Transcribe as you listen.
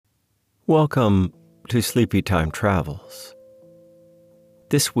Welcome to Sleepy Time Travels.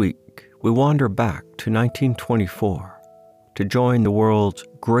 This week, we wander back to 1924 to join the world's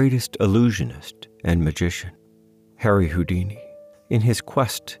greatest illusionist and magician, Harry Houdini, in his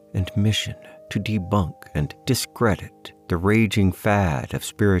quest and mission to debunk and discredit the raging fad of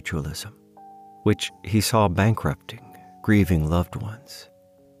spiritualism, which he saw bankrupting grieving loved ones.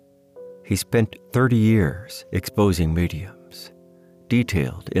 He spent 30 years exposing mediums,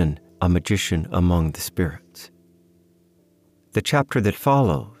 detailed in A Magician Among the Spirits. The chapter that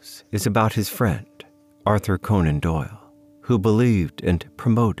follows is about his friend, Arthur Conan Doyle, who believed and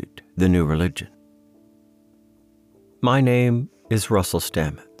promoted the new religion. My name is Russell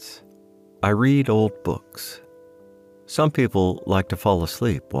Stamets. I read old books. Some people like to fall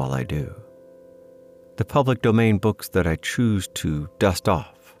asleep while I do. The public domain books that I choose to dust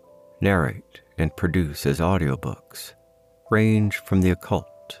off, narrate, and produce as audiobooks range from the occult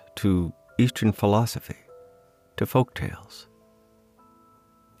to Eastern philosophy, to folk tales.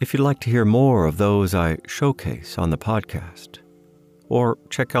 If you'd like to hear more of those I showcase on the podcast, or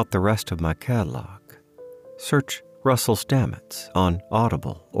check out the rest of my catalog, search Russell Stamets on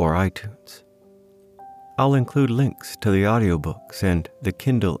Audible or iTunes. I'll include links to the audiobooks and the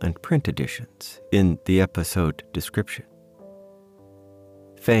Kindle and print editions in the episode description.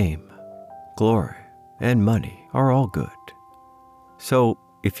 Fame, glory, and money are all good. So,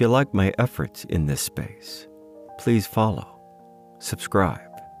 if you like my efforts in this space, please follow,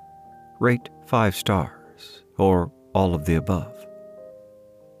 subscribe, rate 5 stars, or all of the above.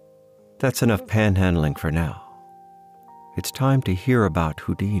 That's enough panhandling for now. It's time to hear about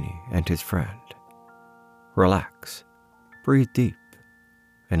Houdini and his friend. Relax, breathe deep,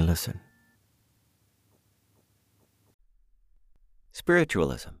 and listen.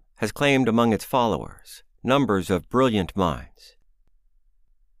 Spiritualism has claimed among its followers numbers of brilliant minds.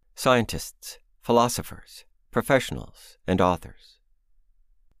 Scientists, philosophers, professionals, and authors.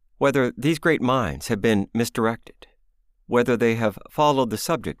 Whether these great minds have been misdirected, whether they have followed the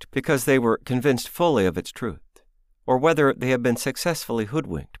subject because they were convinced fully of its truth, or whether they have been successfully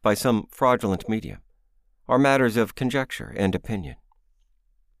hoodwinked by some fraudulent medium, are matters of conjecture and opinion.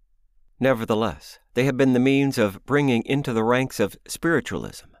 Nevertheless, they have been the means of bringing into the ranks of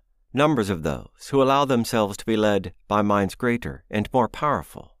spiritualism numbers of those who allow themselves to be led by minds greater and more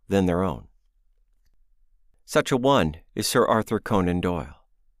powerful than their own. Such a one is Sir Arthur Conan Doyle.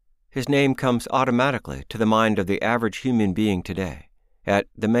 His name comes automatically to the mind of the average human being today at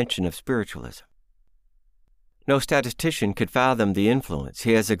the mention of spiritualism. No statistician could fathom the influence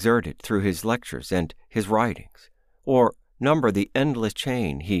he has exerted through his lectures and his writings, or number the endless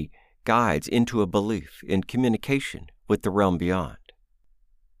chain he guides into a belief in communication with the realm beyond.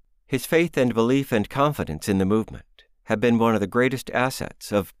 His faith and belief and confidence in the movement have been one of the greatest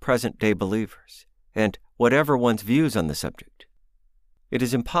assets of present-day believers, and whatever one's views on the subject, it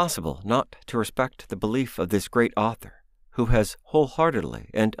is impossible not to respect the belief of this great author, who has wholeheartedly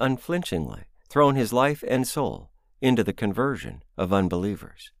and unflinchingly thrown his life and soul into the conversion of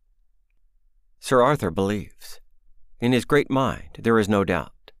unbelievers. Sir Arthur believes. In his great mind there is no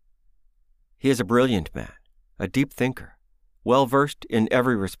doubt. He is a brilliant man, a deep thinker, well-versed in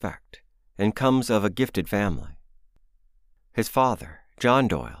every respect, and comes of a gifted family. His father, John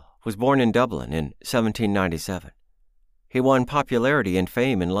Doyle, was born in Dublin in 1797. He won popularity and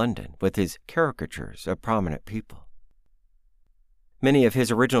fame in London with his caricatures of prominent people. Many of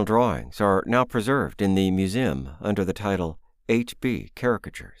his original drawings are now preserved in the museum under the title H.B.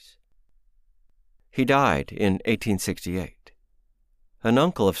 Caricatures. He died in 1868. An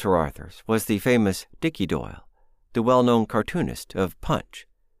uncle of Sir Arthur's was the famous Dickie Doyle, the well-known cartoonist of Punch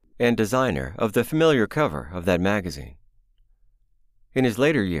and designer of the familiar cover of that magazine. In his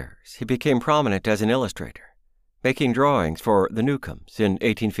later years, he became prominent as an illustrator, making drawings for the Newcomes in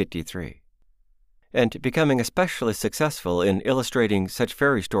 1853, and becoming especially successful in illustrating such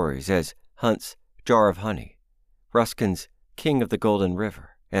fairy stories as Hunt's Jar of Honey, Ruskin's King of the Golden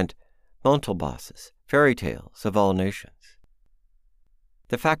River, and Montalbos's Fairy Tales of All Nations.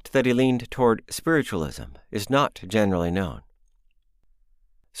 The fact that he leaned toward spiritualism is not generally known.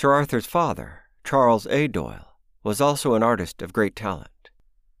 Sir Arthur's father, Charles A. Doyle, was also an artist of great talent,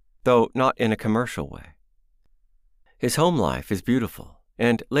 though not in a commercial way. His home life is beautiful,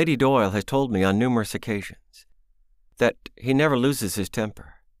 and Lady Doyle has told me on numerous occasions that he never loses his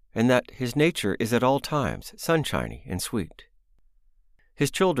temper, and that his nature is at all times sunshiny and sweet.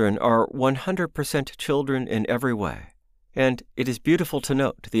 His children are 100% children in every way, and it is beautiful to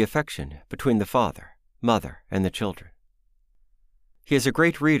note the affection between the father, mother, and the children. He is a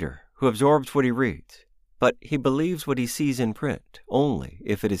great reader who absorbs what he reads, but he believes what he sees in print only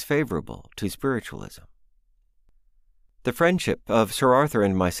if it is favorable to spiritualism. The friendship of Sir Arthur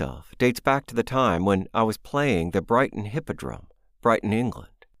and myself dates back to the time when I was playing the Brighton Hippodrome, Brighton,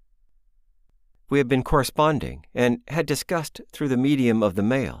 England. We had been corresponding and had discussed through the medium of the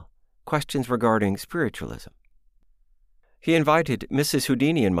mail questions regarding spiritualism. He invited Mrs.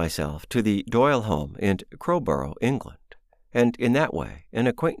 Houdini and myself to the Doyle home in Crowborough, England, and in that way an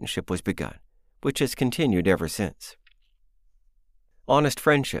acquaintanceship was begun, which has continued ever since. Honest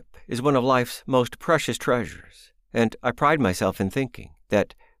friendship is one of life's most precious treasures, and I pride myself in thinking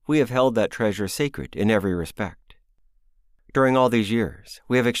that we have held that treasure sacred in every respect. During all these years,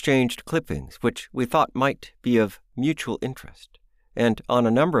 we have exchanged clippings which we thought might be of mutual interest, and on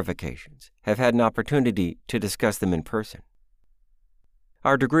a number of occasions have had an opportunity to discuss them in person.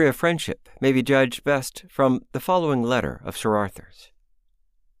 Our degree of friendship may be judged best from the following letter of Sir Arthur's.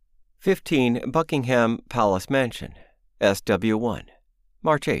 15 Buckingham Palace Mansion, SW1,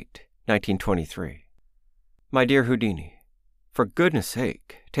 March 8, 1923. My dear Houdini, for goodness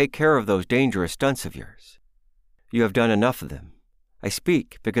sake, take care of those dangerous stunts of yours. You have done enough of them. I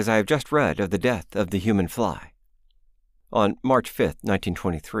speak because I have just read of the death of the human fly. On March 5,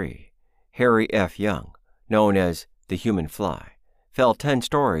 1923, Harry F. Young, known as the human fly, fell 10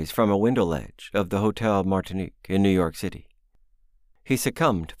 stories from a window ledge of the Hotel Martinique in New York City. He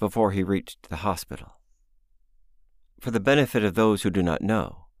succumbed before he reached the hospital. For the benefit of those who do not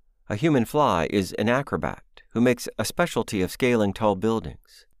know, a human fly is an acrobat who makes a specialty of scaling tall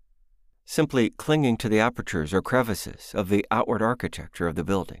buildings, simply clinging to the apertures or crevices of the outward architecture of the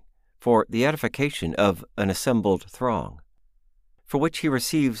building for the edification of an assembled throng, for which he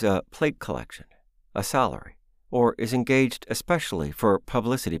receives a plate collection, a salary, or is engaged especially for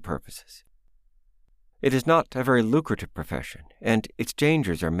publicity purposes. It is not a very lucrative profession, and its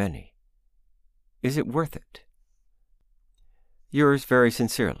dangers are many. Is it worth it? Yours very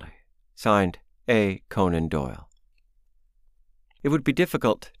sincerely, signed A. Conan Doyle. It would be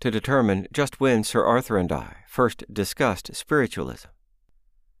difficult to determine just when Sir Arthur and I first discussed spiritualism.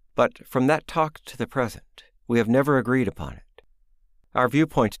 But from that talk to the present, we have never agreed upon it. Our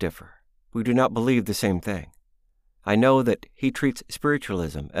viewpoints differ. We do not believe the same thing. I know that he treats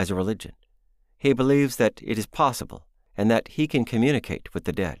spiritualism as a religion. He believes that it is possible and that he can communicate with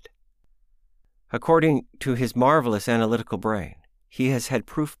the dead. According to his marvelous analytical brain, he has had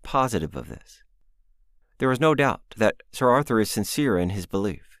proof positive of this. There is no doubt that Sir Arthur is sincere in his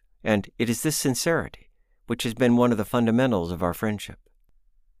belief, and it is this sincerity which has been one of the fundamentals of our friendship.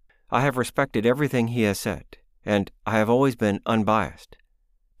 I have respected everything he has said, and I have always been unbiased,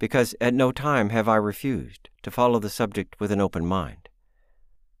 because at no time have I refused to follow the subject with an open mind.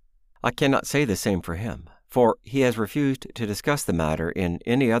 I cannot say the same for him, for he has refused to discuss the matter in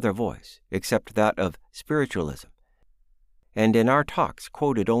any other voice except that of spiritualism, and in our talks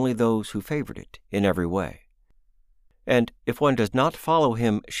quoted only those who favored it in every way. And if one does not follow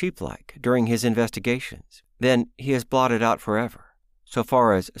him sheep-like during his investigations, then he is blotted out forever, so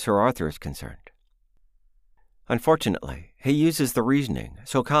far as Sir Arthur is concerned. Unfortunately, he uses the reasoning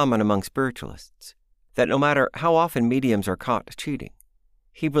so common among spiritualists that no matter how often mediums are caught cheating,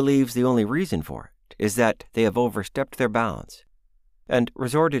 he believes the only reason for it is that they have overstepped their bounds and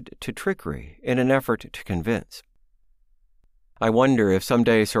resorted to trickery in an effort to convince. I wonder if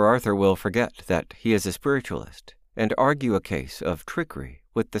someday Sir Arthur will forget that he is a spiritualist and argue a case of trickery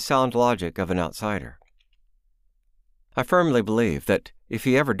with the sound logic of an outsider. I firmly believe that if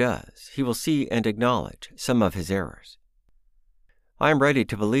he ever does, he will see and acknowledge some of his errors. I am ready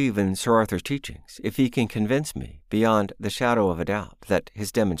to believe in Sir Arthur's teachings if he can convince me beyond the shadow of a doubt that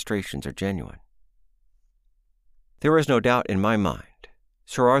his demonstrations are genuine. There is no doubt in my mind.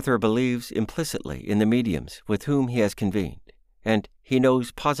 Sir Arthur believes implicitly in the mediums with whom he has convened, and he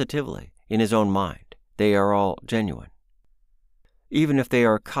knows positively in his own mind they are all genuine. Even if they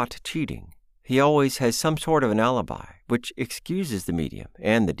are caught cheating, he always has some sort of an alibi which excuses the medium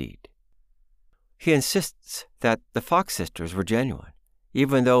and the deed. He insists that the Fox sisters were genuine,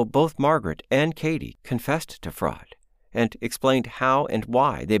 even though both Margaret and Katie confessed to fraud and explained how and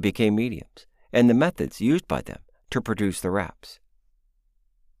why they became mediums and the methods used by them to produce the raps.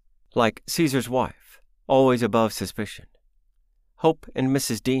 Like Caesar's wife, always above suspicion, Hope and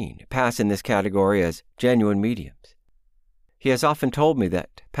Mrs. Dean pass in this category as genuine mediums. He has often told me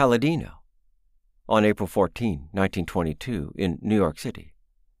that Palladino, on April 14, 1922, in New York City,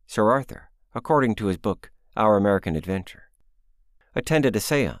 Sir Arthur, according to his book Our American Adventure, attended a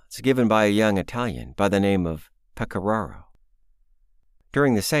séance given by a young Italian by the name of Pecoraro.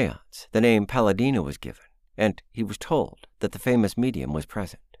 During the séance, the name Palladino was given, and he was told that the famous medium was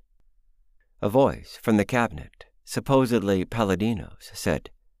present. A voice from the cabinet, supposedly Palladino's, said,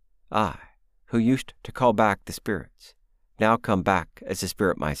 "I, who used to call back the spirits, now come back as a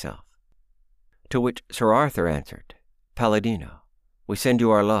spirit myself." To which Sir Arthur answered, "Palladino, we send you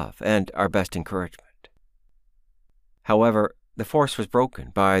our love and our best encouragement." However, the force was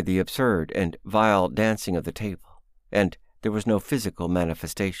broken by the absurd and vile dancing of the table, and there was no physical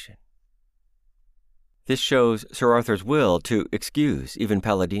manifestation. This shows Sir Arthur's will to excuse even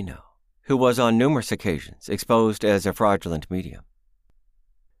Palladino, who was on numerous occasions exposed as a fraudulent medium.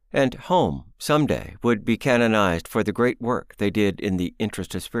 And Home, some day, would be canonized for the great work they did in the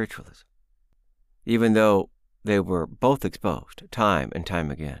interest of spiritualism, even though they were both exposed time and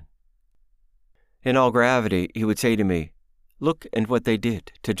time again. In all gravity, he would say to me, "Look at what they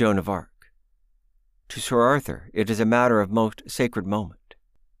did to Joan of Arc." To Sir Arthur, it is a matter of most sacred moment.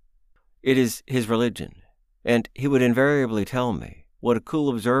 It is his religion, and he would invariably tell me what a cool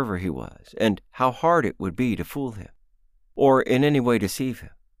observer he was and how hard it would be to fool him, or in any way deceive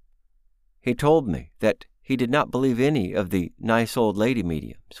him. He told me that he did not believe any of the nice old lady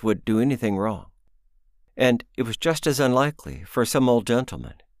mediums would do anything wrong, and it was just as unlikely for some old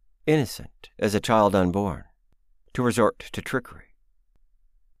gentleman, innocent as a child unborn, to resort to trickery.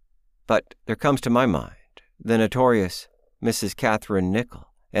 But there comes to my mind the notorious Mrs. Catherine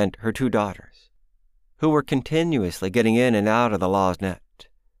Nichol and her 2 daughters, who were continuously getting in and out of the law's net,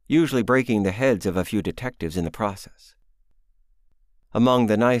 usually breaking the heads of a few detectives in the process. Among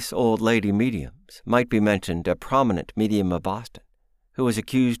the nice old lady mediums might be mentioned a prominent medium of Boston, who was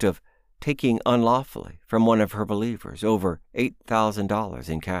accused of taking unlawfully from one of her believers over $8,000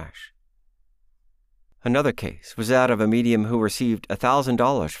 in cash. Another case was that of a medium who received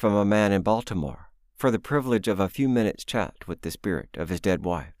 $1,000 from a man in Baltimore for the privilege of a few minutes' chat with the spirit of his dead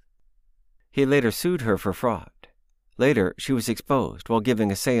wife. He later sued her for fraud. Later, she was exposed while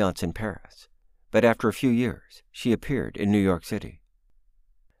giving a séance in Paris, but after a few years, she appeared in New York City.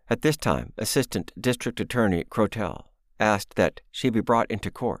 At this time, Assistant District Attorney Crotel asked that she be brought into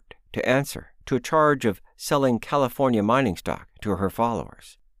court to answer to a charge of selling California mining stock to her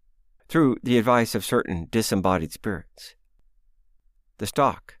followers, through the advice of certain disembodied spirits. The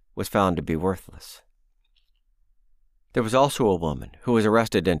stock was found to be worthless. There was also a woman who was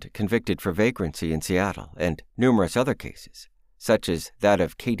arrested and convicted for vagrancy in Seattle, and numerous other cases, such as that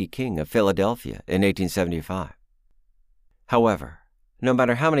of Katie King of Philadelphia in 1875. However, no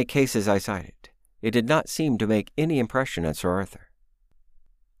matter how many cases I cited, it did not seem to make any impression on Sir Arthur.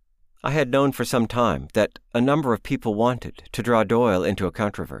 I had known for some time that a number of people wanted to draw Doyle into a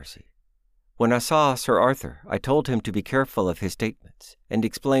controversy. When I saw Sir Arthur, I told him to be careful of his statements and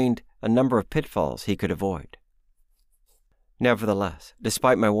explained a number of pitfalls he could avoid. Nevertheless,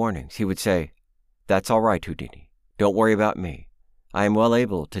 despite my warnings, he would say, "That's all right, Houdini. Don't worry about me. I am well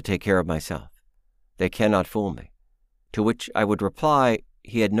able to take care of myself. They cannot fool me." To which I would reply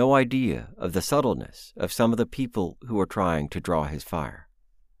he had no idea of the subtleness of some of the people who were trying to draw his fire.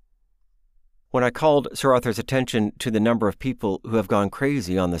 When I called Sir Arthur's attention to the number of people who have gone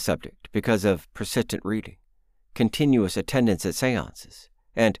crazy on the subject because of persistent reading, continuous attendance at séances,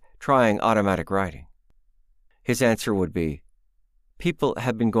 and trying automatic writing, his answer would be, "People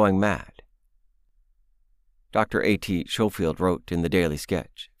have been going mad." Dr. A.T. Schofield wrote in the Daily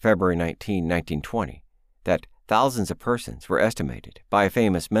Sketch, February 19, 1920, that thousands of persons were estimated by a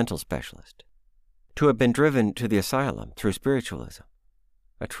famous mental specialist to have been driven to the asylum through spiritualism,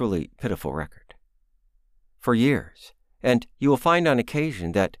 a truly pitiful record. For years, and you will find on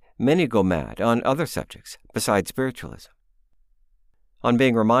occasion that many go mad on other subjects besides spiritualism. On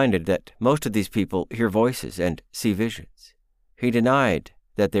being reminded that most of these people hear voices and see visions, he denied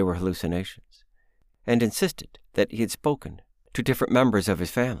that they were hallucinations, and insisted that he had spoken to different members of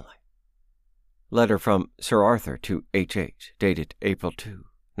his family. Letter from Sir Arthur to H.H., dated April 2,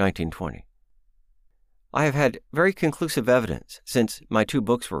 1920. I have had very conclusive evidence since my 2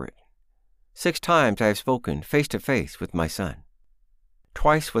 books were written. 6 times I have spoken face to face with my son,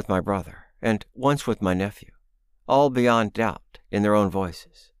 twice with my brother, and once with my nephew, all beyond doubt in their own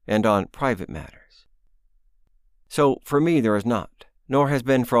voices, and on private matters. So for me there is not, nor has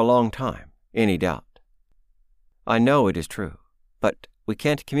been for a long time, any doubt. I know it is true, but we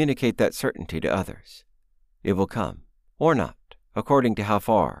can't communicate that certainty to others. It will come, or not, according to how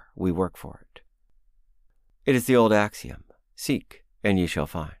far we work for it. It is the old axiom, seek and ye shall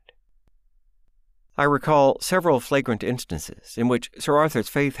find. I recall several flagrant instances in which Sir Arthur's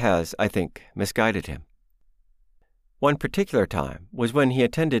faith has, I think, misguided him. One particular time was when he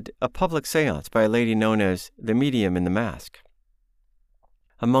attended a public séance by a lady known as the Medium in the Mask.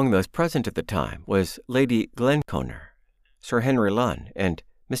 Among those present at the time was Lady Glenconner, Sir Henry Lunn, and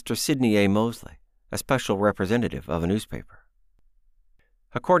Mr. Sidney A. Mosley, a special representative of a newspaper.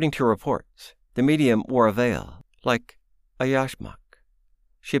 According to reports, the medium wore a veil, like a yashmak.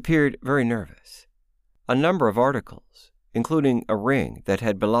 She appeared very nervous. A number of articles, including a ring that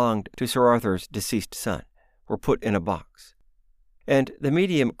had belonged to Sir Arthur's deceased son, were put in a box, and the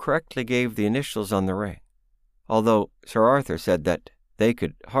medium correctly gave the initials on the ring, although Sir Arthur said that they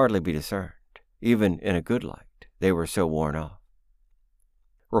could hardly be discerned, even in a good light, they were so worn off.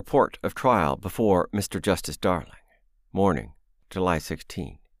 Report of trial before Mr. Justice Darling, morning, July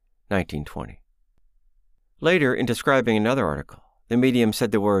 16, 1920. Later, in describing another article, the medium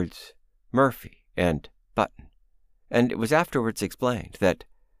said the words Murphy and Button, and it was afterwards explained that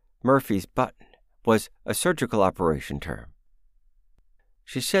Murphy's button was a surgical operation term.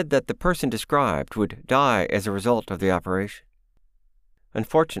 She said that the person described would die as a result of the operation.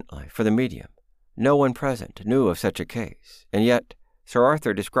 Unfortunately for the medium, no one present knew of such a case, and yet Sir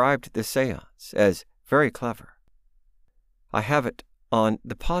Arthur described this séance as very clever. I have it on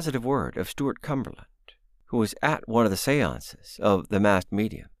the positive word of Stuart Cumberland, who was at one of the séances of the masked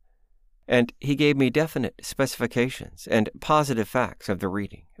medium, and he gave me definite specifications and positive facts of the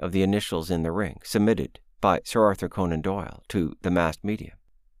reading of the initials in the ring submitted by Sir Arthur Conan Doyle to the masked medium,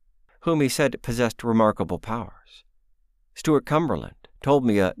 whom he said possessed remarkable powers. Stuart Cumberland told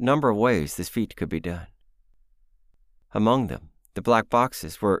me a number of ways this feat could be done. Among them, the black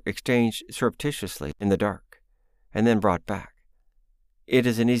boxes were exchanged surreptitiously in the dark, and then brought back. It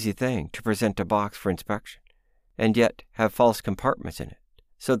is an easy thing to present a box for inspection, and yet have false compartments in it,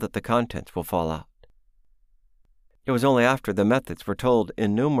 so that the contents will fall out. It was only after the methods were told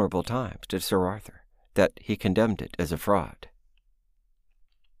innumerable times to Sir Arthur that he condemned it as a fraud.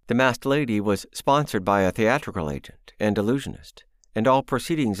 The masked lady was sponsored by a theatrical agent and illusionist, and all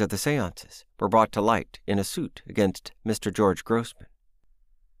proceedings of the séances were brought to light in a suit against Mr. George Grossman.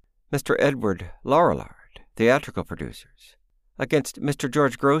 Mr. Edward Lorillard, theatrical producers, against Mr.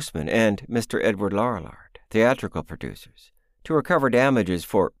 George Grossman and Mr. Edward Lorillard, theatrical producers, to recover damages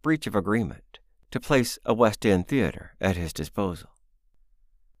for breach of agreement to place a West End theater at his disposal.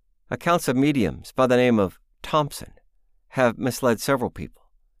 Accounts of mediums by the name of Thompson have misled several people.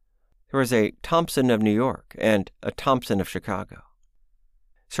 There was a Thompson of New York and a Thompson of Chicago.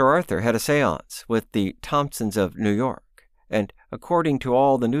 Sir Arthur had a séance with the Thompsons of New York, and according to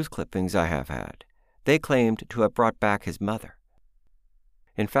all the news clippings I have had, they claimed to have brought back his mother.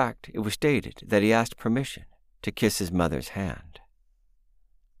 In fact, it was stated that he asked permission to kiss his mother's hand.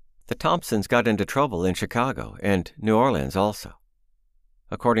 The Thompsons got into trouble in Chicago and New Orleans also.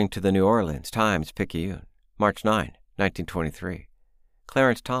 According to the New Orleans Times-Picayune, March 9, 1923,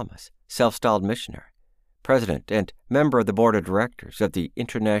 Clarence Thomas, self-styled missionary, president and member of the board of directors of the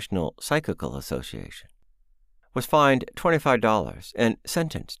International Psychical Association, was fined $25 and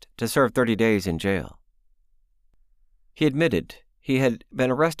sentenced to serve 30 days in jail. He admitted he had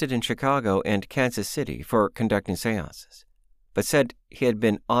been arrested in Chicago and Kansas City for conducting séances, but said he had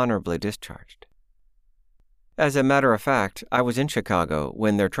been honorably discharged. As a matter of fact, I was in Chicago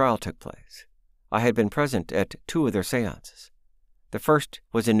when their trial took place. I had been present at 2 of their séances. The first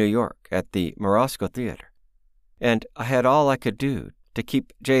was in New York at the Morosco Theater, and I had all I could do to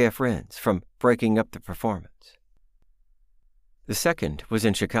keep J.F. Renz from breaking up the performance. The second was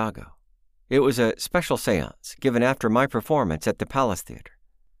in Chicago. It was a special séance given after my performance at the Palace Theater.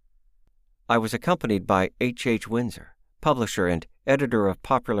 I was accompanied by H. Windsor, publisher and editor of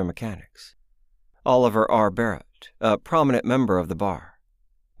Popular Mechanics, Oliver R. Barrett, a prominent member of the bar,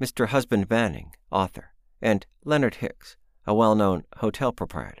 Mr. Husband Manning, author, and Leonard Hicks, a well-known hotel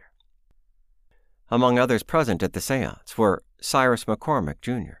proprietor. Among others present at the séance were Cyrus McCormick,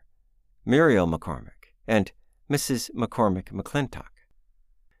 Jr., Muriel McCormick, and Mrs. McCormick McClintock.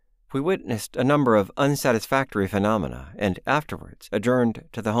 We witnessed a number of unsatisfactory phenomena and afterwards adjourned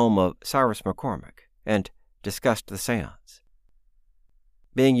to the home of Cyrus McCormick and discussed the séance,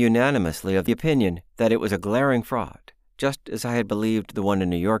 being unanimously of the opinion that it was a glaring fraud, just as I had believed the one in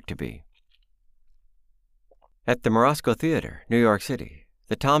New York to be. At the Morosco Theater, New York City,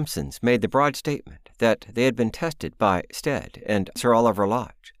 the Thompsons made the broad statement that they had been tested by Stead and Sir Oliver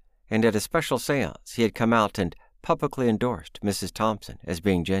Lodge, and at a special séance he had come out and publicly endorsed Mrs. Thompson as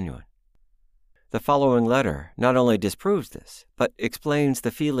being genuine. The following letter not only disproves this, but explains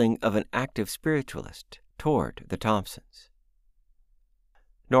the feeling of an active spiritualist toward the Thompsons.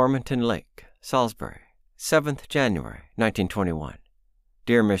 Normanton Lake, Salisbury, 7th January, 1921.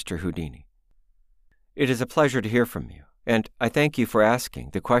 Dear Mr. Houdini, it is a pleasure to hear from you, and I thank you for asking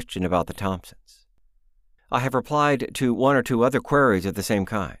the question about the Thompsons. I have replied to 1 or 2 other queries of the same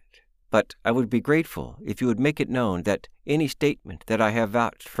kind, but I would be grateful if you would make it known that any statement that I have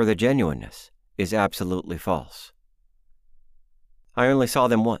vouched for their genuineness is absolutely false. I only saw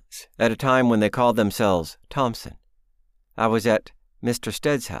them once, at a time when they called themselves Thompson. I was at Mr.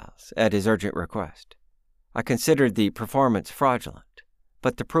 Stead's house at his urgent request. I considered the performance fraudulent,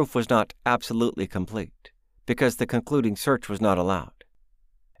 but the proof was not absolutely complete, because the concluding search was not allowed,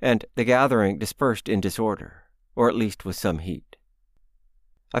 and the gathering dispersed in disorder, or at least with some heat.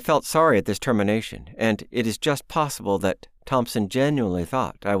 I felt sorry at this termination, and it is just possible that Thompson genuinely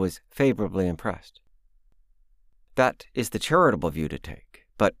thought I was favorably impressed. That is the charitable view to take,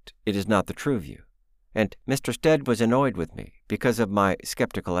 but it is not the true view, and Mr. Stead was annoyed with me because of my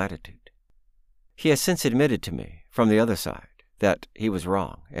skeptical attitude. He has since admitted to me, from the other side, that he was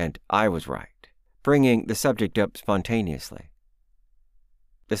wrong and I was right, bringing the subject up spontaneously.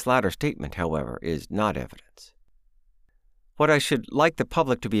 This latter statement, however, is not evidence. What I should like the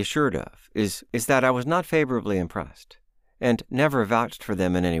public to be assured of is that I was not favorably impressed, and never vouched for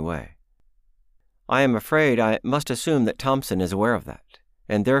them in any way. I am afraid I must assume that Thompson is aware of that,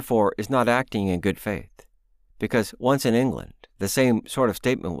 and therefore is not acting in good faith, because once in England the same sort of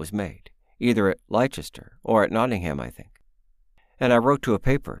statement was made, either at Leicester or at Nottingham, I think, and I wrote to a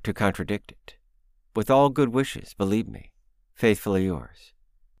paper to contradict it. With all good wishes, believe me, faithfully yours.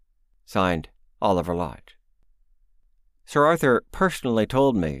 Signed, Oliver Lodge. Sir Arthur personally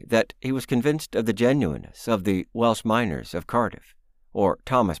told me that he was convinced of the genuineness of the Welsh miners of Cardiff, or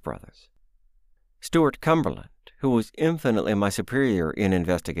Thomas brothers. Stuart Cumberland, who was infinitely my superior in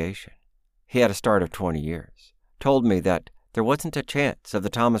investigation, he had a start of 20 years, told me that there wasn't a chance of the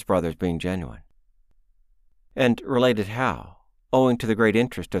Thomas brothers being genuine, and related how, owing to the great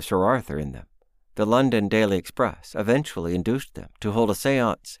interest of Sir Arthur in them, the London Daily Express eventually induced them to hold a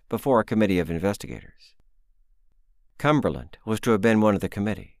séance before a committee of investigators. Cumberland was to have been one of the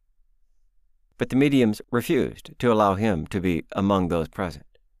committee, but the mediums refused to allow him to be among those present.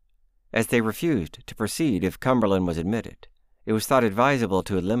 As they refused to proceed if Cumberland was admitted, it was thought advisable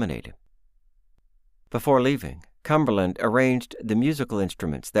to eliminate him. Before leaving, Cumberland arranged the musical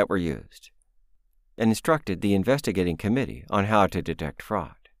instruments that were used and instructed the investigating committee on how to detect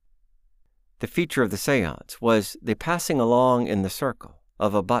fraud. The feature of the séance was the passing along in the circle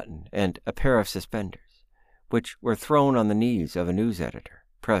of a button and a pair of suspenders, which were thrown on the knees of a news editor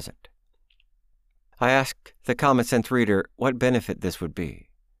present. I asked the common-sense reader what benefit this would be,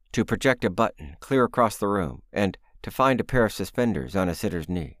 to project a button clear across the room and to find a pair of suspenders on a sitter's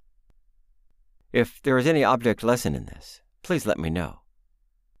knee. If there is any object lesson in this, please let me know.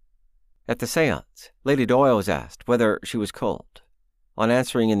 At the séance, Lady Doyle was asked whether she was cold. On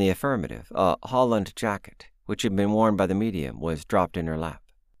answering in the affirmative, a holland jacket, which had been worn by the medium, was dropped in her lap.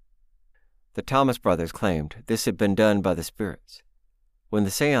 The Thomas brothers claimed this had been done by the spirits. When the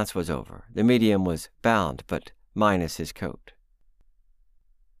séance was over, the medium was bound, but minus his coat.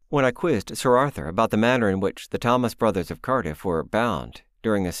 When I quizzed Sir Arthur about the manner in which the Thomas brothers of Cardiff were bound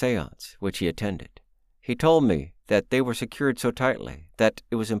during a séance which he attended, he told me that they were secured so tightly that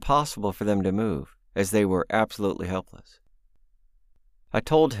it was impossible for them to move, as they were absolutely helpless. I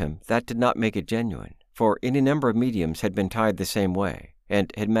told him that did not make it genuine, for any number of mediums had been tied the same way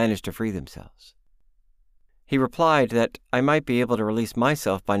and had managed to free themselves. He replied that I might be able to release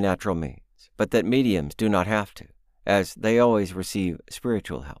myself by natural means, but that mediums do not have to, as they always receive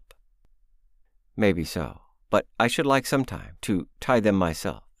spiritual help. Maybe so, but I should like sometime to tie them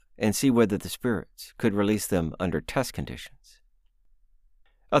myself and see whether the spirits could release them under test conditions.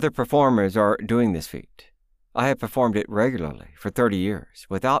 Other performers are doing this feat. I have performed it regularly for 30 years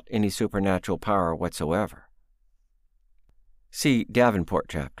without any supernatural power whatsoever. See Davenport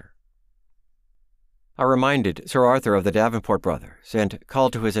chapter. I reminded Sir Arthur of the Davenport brothers and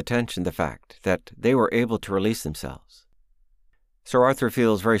called to his attention the fact that they were able to release themselves. Sir Arthur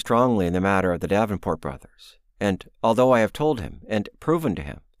feels very strongly in the matter of the Davenport brothers, and although I have told him and proven to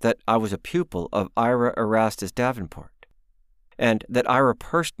him that I was a pupil of Ira Erastus Davenport, and that Ira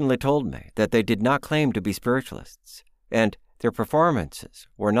personally told me that they did not claim to be spiritualists, and their performances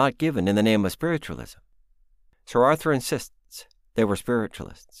were not given in the name of spiritualism, Sir Arthur insists they were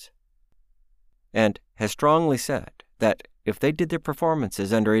spiritualists, and has strongly said that if they did their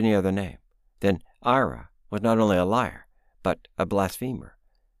performances under any other name, then Ira was not only a liar, but a blasphemer,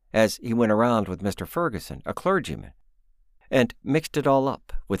 as he went around with Mr. Ferguson, a clergyman, and mixed it all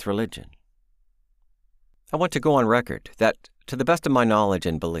up with religion. I want to go on record that, to the best of my knowledge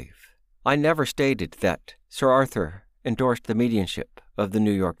and belief, I never stated that Sir Arthur endorsed the mediumship of the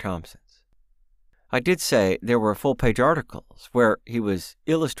New York Thompsons. I did say there were full-page articles where he was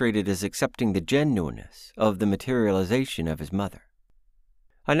illustrated as accepting the genuineness of the materialization of his mother.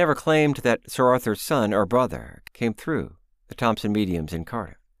 I never claimed that Sir Arthur's son or brother came through the Thompson mediums in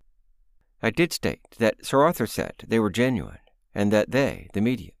Cardiff. I did state that Sir Arthur said they were genuine, and that they, the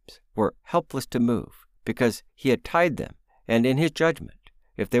mediums, were helpless to move because he had tied them, and in his judgment,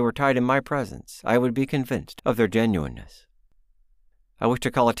 if they were tied in my presence, I would be convinced of their genuineness. I wish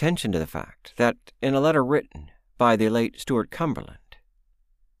to call attention to the fact that in a letter written by the late Stuart Cumberland,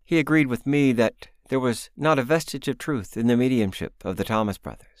 he agreed with me that there was not a vestige of truth in the mediumship of the Thomas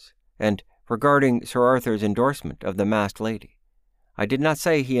brothers, and regarding Sir Arthur's endorsement of the masked lady, I did not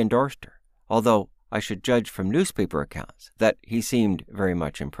say he endorsed her, although I should judge from newspaper accounts that he seemed very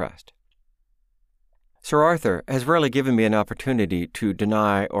much impressed. Sir Arthur has rarely given me an opportunity to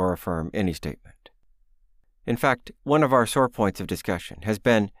deny or affirm any statement. In fact, one of our sore points of discussion has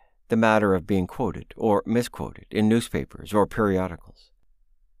been the matter of being quoted or misquoted in newspapers or periodicals.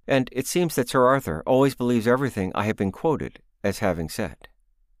 And it seems that Sir Arthur always believes everything I have been quoted as having said.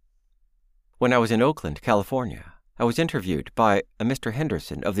 When I was in Oakland, California, I was interviewed by a Mr.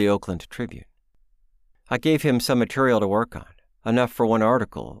 Henderson of the Oakland Tribune. I gave him some material to work on, enough for one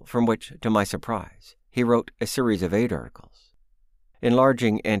article from which, to my surprise, he wrote a series of 8 articles,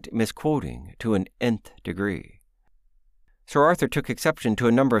 enlarging and misquoting to an nth degree. Sir Arthur took exception to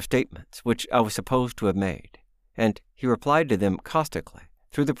a number of statements which I was supposed to have made, and he replied to them caustically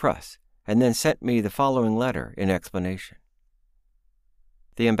through the press, and then sent me the following letter in explanation.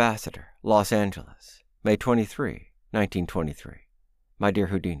 The Ambassador, Los Angeles, May 23, 1923. My dear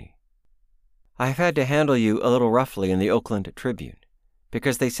Houdini, I have had to handle you a little roughly in the Oakland Tribune,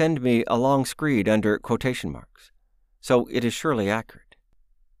 because they send me a long screed under quotation marks, so it is surely accurate.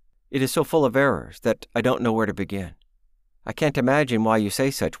 It is so full of errors that I don't know where to begin. I can't imagine why you say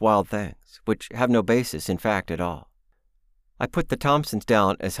such wild things, which have no basis in fact at all. I put the Thompsons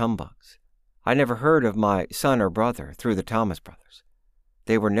down as humbugs. I never heard of my son or brother through the Thomas brothers.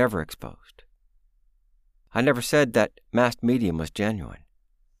 They were never exposed. I never said that masked medium was genuine.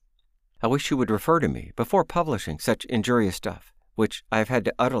 I wish you would refer to me before publishing such injurious stuff, which I have had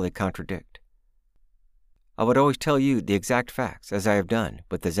to utterly contradict. I would always tell you the exact facts, as I have done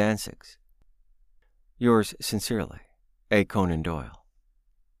with the Zanzigs. Yours sincerely, A. Conan Doyle.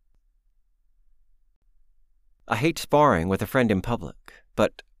 I hate sparring with a friend in public,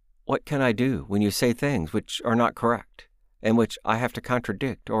 but what can I do when you say things which are not correct, and which I have to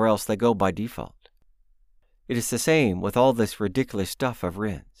contradict, or else they go by default? It is the same with all this ridiculous stuff of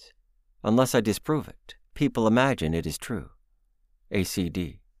Rhin's. Unless I disprove it, people imagine it is true.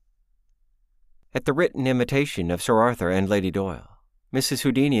 A.C.D. At the written invitation of Sir Arthur and Lady Doyle, Mrs.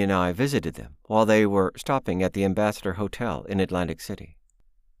 Houdini and I visited them while they were stopping at the Ambassador Hotel in Atlantic City.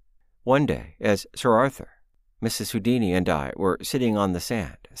 One day, as Sir Arthur, Mrs. Houdini and I were sitting on the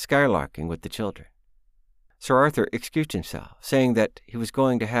sand, skylarking with the children, Sir Arthur excused himself, saying that he was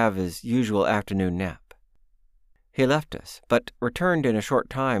going to have his usual afternoon nap. He left us, but returned in a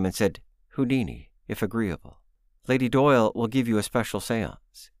short time and said, "Houdini, if agreeable, Lady Doyle will give you a special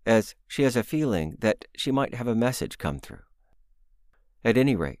séance, as she has a feeling that she might have a message come through. At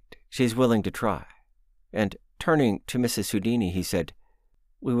any rate, she is willing to try." And turning to Mrs. Houdini, he said,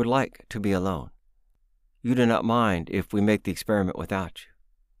 "We would like to be alone. You do not mind if we make the experiment without you?"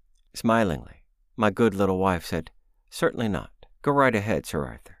 Smilingly, my good little wife said, "Certainly not. Go right ahead, Sir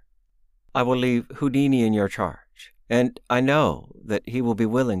Arthur. I will leave Houdini in your charge, and I know that he will be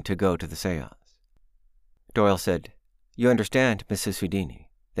willing to go to the séance." Doyle said, "You understand, Mrs. Houdini,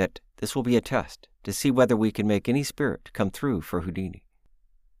 that this will be a test to see whether we can make any spirit come through for Houdini,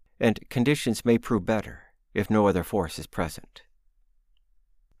 and conditions may prove better if no other force is present."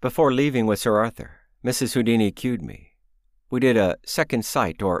 Before leaving with Sir Arthur, Mrs. Houdini cued me. We did a second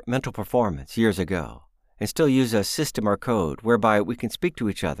sight or mental performance years ago, and still use a system or code whereby we can speak to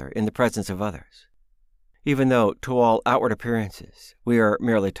each other in the presence of others, even though to all outward appearances we are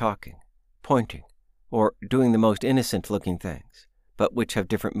merely talking, pointing, or doing the most innocent-looking things, but which have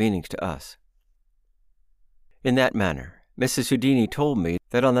different meanings to us. In that manner, Mrs. Houdini told me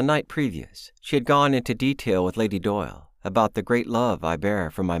that on the night previous she had gone into detail with Lady Doyle about the great love I bear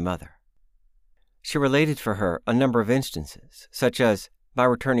for my mother. She related for her a number of instances, such as my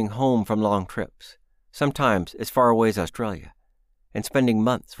returning home from long trips, sometimes as far away as Australia, and spending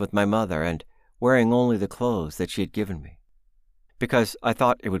months with my mother and wearing only the clothes that she had given me, because I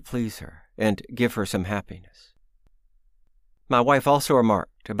thought it would please her and give her some happiness. My wife also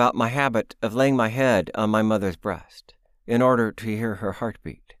remarked about my habit of laying my head on my mother's breast in order to hear her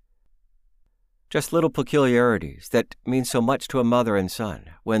heartbeat. Just little peculiarities that mean so much to a mother and son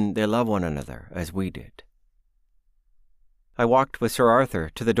when they love one another as we did. I walked with Sir Arthur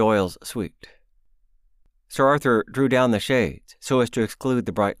to the Doyles' suite. Sir Arthur drew down the shades so as to exclude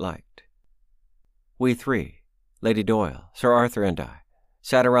the bright light. We three, Lady Doyle, Sir Arthur, and I,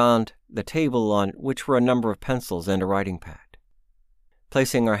 sat around the table on which were a number of pencils and a writing pad.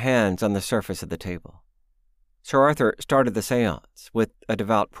 Placing our hands on the surface of the table, Sir Arthur started the séance with a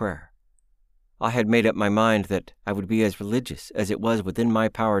devout prayer. I had made up my mind that I would be as religious as it was within my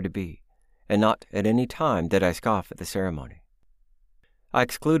power to be, and not at any time did I scoff at the ceremony. I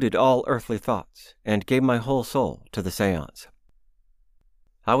excluded all earthly thoughts and gave my whole soul to the séance.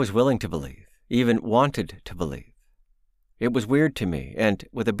 I was willing to believe, even wanted to believe. It was weird to me, and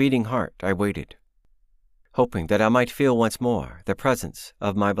with a beating heart I waited, hoping that I might feel once more the presence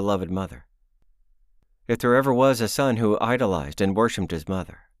of my beloved mother. If there ever was a son who idolized and worshipped his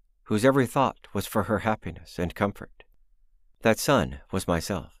mother, whose every thought was for her happiness and comfort, that son was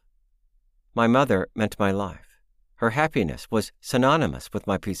myself. My mother meant my life. Her happiness was synonymous with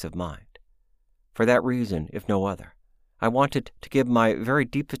my peace of mind. For that reason, if no other, I wanted to give my very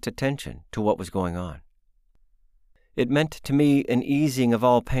deepest attention to what was going on. It meant to me an easing of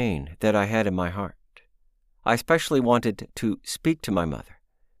all pain that I had in my heart. I especially wanted to speak to my mother,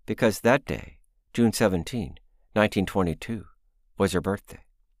 because that day, June 17, 1922, was her birthday.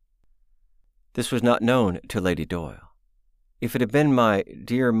 This was not known to Lady Doyle. If it had been my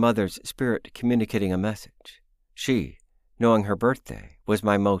dear mother's spirit communicating a message, she, knowing her birthday was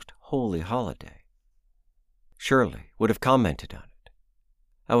my most holy holiday, surely would have commented on it.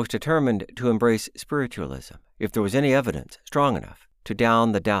 I was determined to embrace spiritualism if there was any evidence strong enough to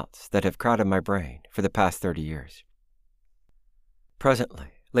down the doubts that have crowded my brain for the past 30 years. Presently,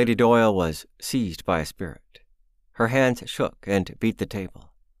 Lady Doyle was seized by a spirit. Her hands shook and beat the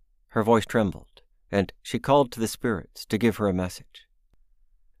table. Her voice trembled, and she called to the spirits to give her a message.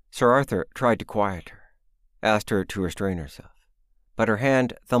 Sir Arthur tried to quiet her, asked her to restrain herself, but her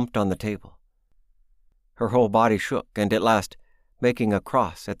hand thumped on the table. Her whole body shook, and at last, making a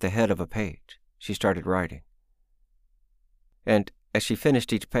cross at the head of a page, she started writing. And as she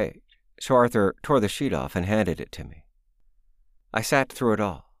finished each page, Sir Arthur tore the sheet off and handed it to me. I sat through it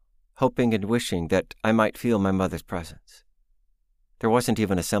all, hoping and wishing that I might feel my mother's presence. There wasn't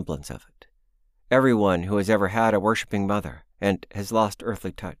even a semblance of it. Everyone who has ever had a worshipping mother and has lost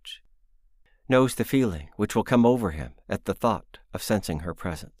earthly touch knows the feeling which will come over him at the thought of sensing her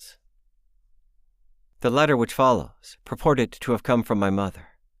presence. The letter which follows purported to have come from my mother.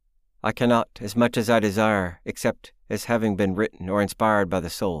 I cannot, as much as I desire, accept as having been written or inspired by the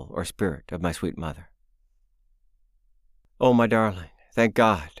soul or spirit of my sweet mother. Oh, my darling, thank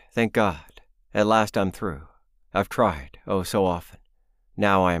God, thank God. At last I'm through. I've tried, oh, so often.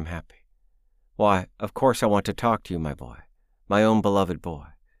 Now I am happy. Why, of course I want to talk to you, my boy, my own beloved boy.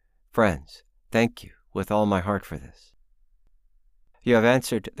 Friends, thank you with all my heart for this. You have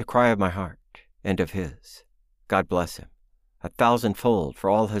answered the cry of my heart and of his. God bless him, 1,000-fold for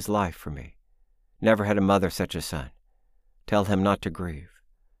all his life for me. Never had a mother such a son. Tell him not to grieve.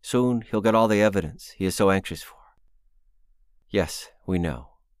 Soon he'll get all the evidence he is so anxious for. Yes, we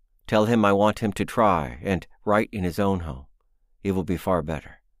know. Tell him I want him to try and write in his own home. It will be far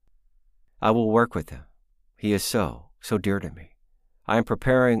better. I will work with him. He is so dear to me. I am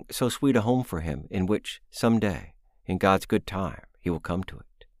preparing so sweet a home for him in which, some day, in God's good time, he will come to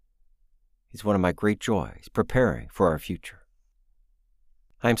it. He's one of my great joys, preparing for our future.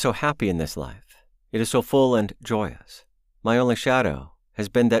 I am so happy in this life. It is so full and joyous. My only shadow has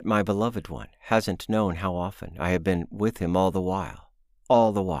been that my beloved one hasn't known how often I have been with him all the while.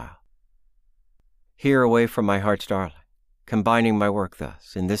 Here away from my heart's darling, combining my work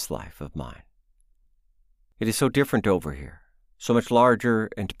thus in this life of mine. It is so different over here, so much larger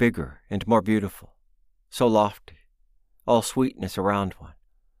and bigger and more beautiful, so lofty, all sweetness around one,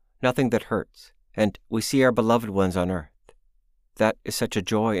 nothing that hurts, and we see our beloved ones on earth. That is such a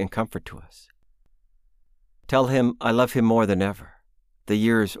joy and comfort to us. Tell him I love him more than ever. The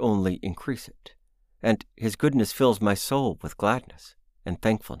years only increase it, and his goodness fills my soul with gladness and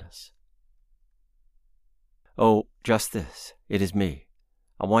thankfulness. Oh, just this, it is me.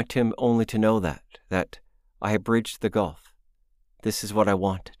 I want him only to know that I have bridged the gulf. This is what I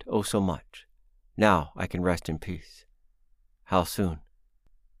wanted, oh so much. Now I can rest in peace. How soon?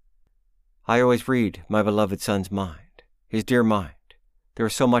 I always read my beloved son's mind, his dear mind. There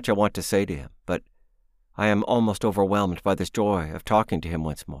is so much I want to say to him, but I am almost overwhelmed by this joy of talking to him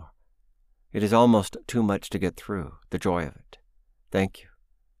once more. It is almost too much to get through, the joy of it. Thank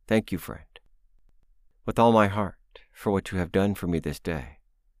you, friend, with all my heart for what you have done for me this day.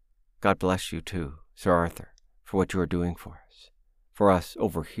 God bless you too, Sir Arthur, for what you are doing for us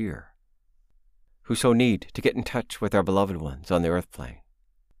over here, who so need to get in touch with our beloved ones on the earth plane.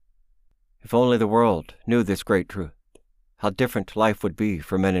 If only the world knew this great truth, how different life would be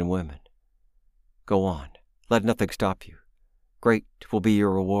for men and women. Go on. Let nothing stop you. Great will be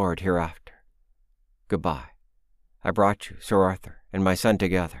your reward hereafter. Goodbye. I brought you, Sir Arthur, and my son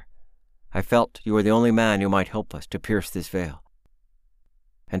together. I felt you were the only man who might help us to pierce this veil.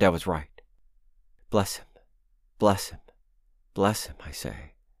 And I was right. Bless him, bless him, bless him, I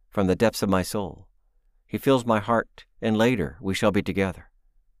say, from the depths of my soul. He fills my heart, and later we shall be together.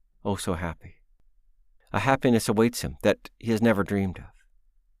 Oh, so happy. A happiness awaits him that he has never dreamed of.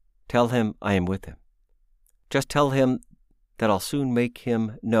 Tell him I am with him. Just tell him that I'll soon make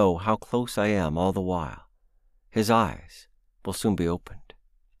him know how close I am all the while. His eyes will soon be opened.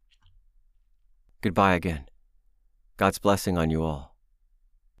 Goodbye again. God's blessing on you all.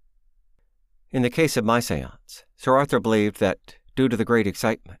 In the case of my seance, Sir Arthur believed that, due to the great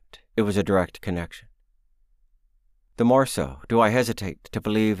excitement, it was a direct connection. The more so do I hesitate to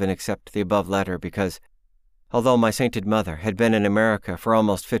believe and accept the above letter because, although my sainted mother had been in America for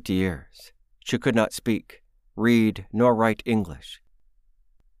almost 50 years, she could not speak, read, nor write English.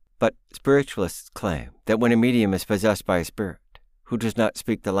 But spiritualists claim that when a medium is possessed by a spirit who does not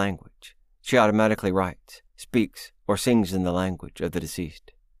speak the language, she automatically writes, speaks, or sings in the language of the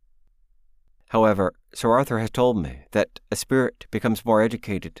deceased. However, Sir Arthur has told me that a spirit becomes more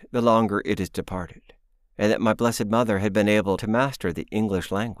educated the longer it is departed, and that my Blessed Mother had been able to master the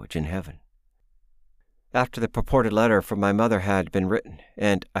English language in heaven. After the purported letter from my mother had been written,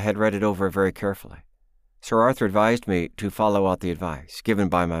 and I had read it over very carefully, Sir Arthur advised me to follow out the advice given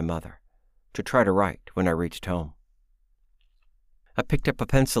by my mother, to try to write when I reached home. I picked up a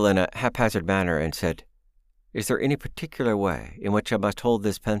pencil in a haphazard manner and said, "Is there any particular way in which I must hold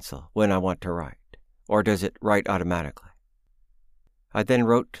this pencil when I want to write, or does it write automatically?" I then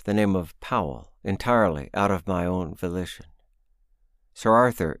wrote the name of Powell entirely out of my own volition. Sir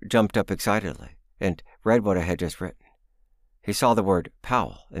Arthur jumped up excitedly and read what I had just written. He saw the word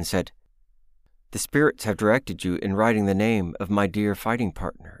Powell and said, "The spirits have directed you in writing the name of my dear fighting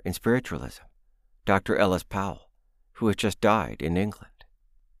partner in spiritualism, Dr. Ellis Powell, who has just died in England.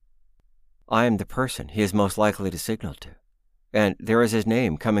 I am the person he is most likely to signal to, and there is his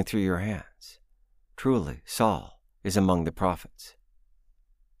name coming through your hands. Truly, Saul is among the prophets."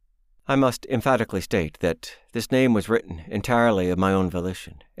 I must emphatically state that this name was written entirely of my own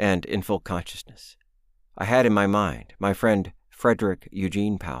volition and in full consciousness. I had in my mind my friend Frederick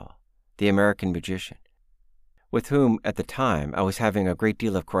Eugene Powell, the American magician, with whom at the time I was having a great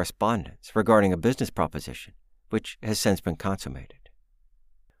deal of correspondence regarding a business proposition, which has since been consummated.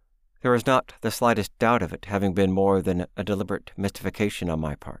 There is not the slightest doubt of it having been more than a deliberate mystification on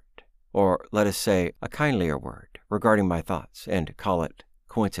my part, or let us say a kindlier word regarding my thoughts, and call it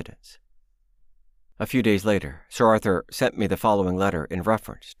coincidence. A few days later, Sir Arthur sent me the following letter in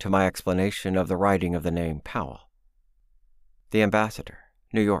reference to my explanation of the writing of the name Powell. The Ambassador,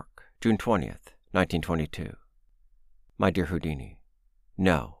 New York, June 20th, 1922. My dear Houdini,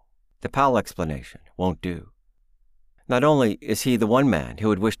 no, the Powell explanation won't do. Not only is he the one man who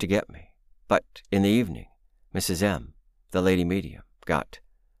would wish to get me, but in the evening, Mrs. M., the lady medium,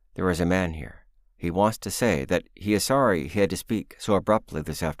 "There is a man here. He wants to say that he is sorry he had to speak so abruptly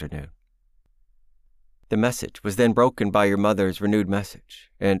this afternoon." The message was then broken by your mother's renewed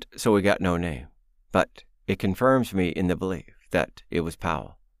message, and so we got no name, but it confirms me in the belief that it was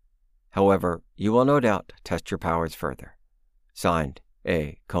Powell. However, you will no doubt test your powers further. Signed,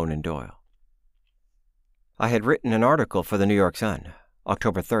 A. Conan Doyle. I had written an article for the New York Sun,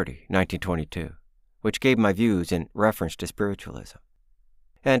 October 30, 1922, which gave my views in reference to spiritualism,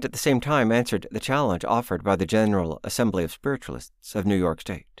 and at the same time answered the challenge offered by the General Assembly of Spiritualists of New York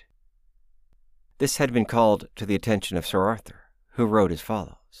State. This had been called to the attention of Sir Arthur, who wrote as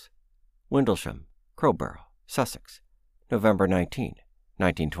follows: Windlesham, Crowborough, Sussex, November 19,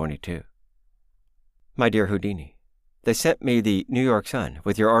 1922. My dear Houdini, they sent me the New York Sun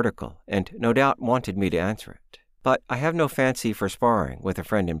with your article and no doubt wanted me to answer it, but I have no fancy for sparring with a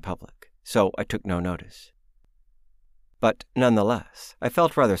friend in public, so I took no notice. But nonetheless, I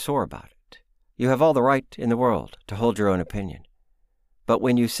felt rather sore about it. You have all the right in the world to hold your own opinion. But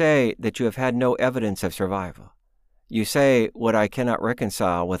when you say that you have had no evidence of survival, you say what I cannot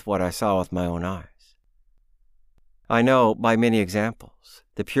reconcile with what I saw with my own eyes. I know by many examples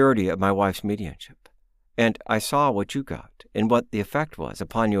the purity of my wife's mediumship, and I saw what you got and what the effect was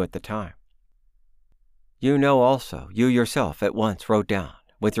upon you at the time. You know also, you yourself at once wrote down,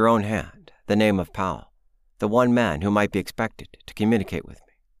 with your own hand, the name of Powell, the one man who might be expected to communicate with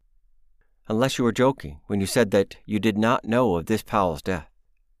me. Unless you were joking when you said that you did not know of this Powell's death,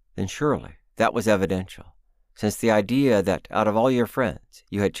 then surely that was evidential, since the idea that out of all your friends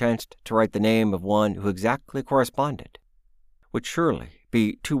you had chanced to write the name of one who exactly corresponded would surely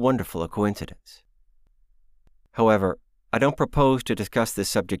be too wonderful a coincidence. However, I don't propose to discuss this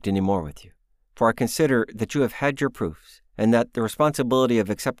subject any more with you, for I consider that you have had your proofs and that the responsibility of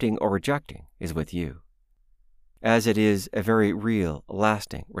accepting or rejecting is with you, as it is a very real,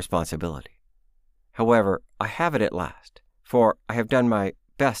 lasting responsibility. However, I have it at last, for I have done my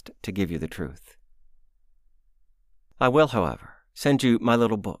best to give you the truth. I will, however, send you my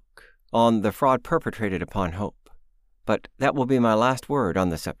little book on the fraud perpetrated upon Hope, but that will be my last word on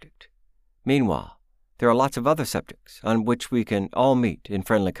the subject. Meanwhile, there are lots of other subjects on which we can all meet in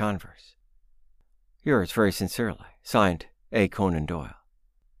friendly converse. Yours very sincerely, signed A. Conan Doyle.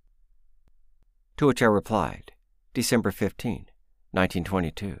 To which I replied, December 15,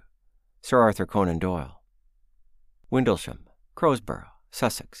 1922, Sir Arthur Conan Doyle. Windlesham, Crowsborough,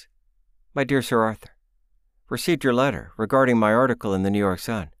 Sussex. My dear Sir Arthur, received your letter regarding my article in the New York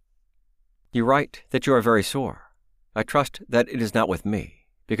Sun. You write that you are very sore. I trust that it is not with me,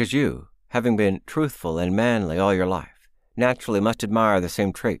 because you, having been truthful and manly all your life, naturally must admire the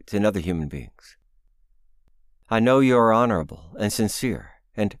same traits in other human beings. I know you are honorable and sincere,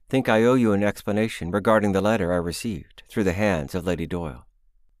 and think I owe you an explanation regarding the letter I received through the hands of Lady Doyle.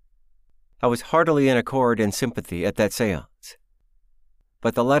 I was heartily in accord and sympathy at that séance,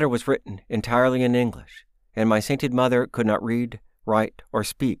 but the letter was written entirely in English, and my sainted mother could not read, write, or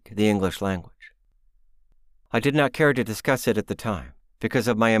speak the English language. I did not care to discuss it at the time, because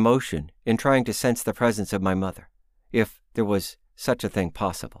of my emotion in trying to sense the presence of my mother, if there was such a thing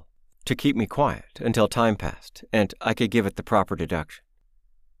possible, to keep me quiet until time passed and I could give it the proper deduction.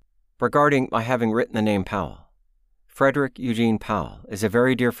 Regarding my having written the name Powell, Frederick Eugene Powell is a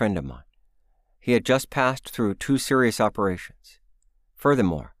very dear friend of mine. He had just passed through 2 serious operations.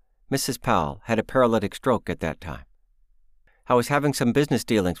 Furthermore, Mrs. Powell had a paralytic stroke at that time. I was having some business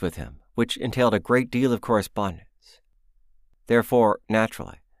dealings with him, which entailed a great deal of correspondence. Therefore,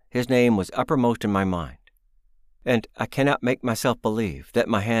 naturally, his name was uppermost in my mind, and I cannot make myself believe that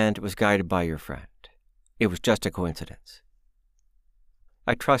my hand was guided by your friend. It was just a coincidence.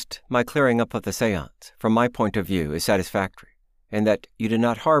 I trust my clearing up of the séance, from my point of view, is satisfactory, and that you do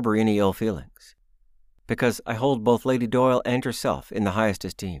not harbor any ill feelings, because I hold both Lady Doyle and yourself in the highest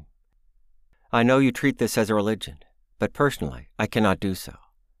esteem. I know you treat this as a religion, but personally I cannot do so,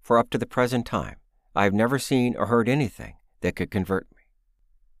 for up to the present time I have never seen or heard anything that could convert me.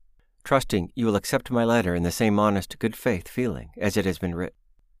 Trusting you will accept my letter in the same honest good faith feeling as it has been written.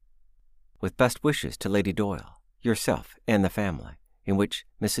 With best wishes to Lady Doyle, yourself, and the family, in which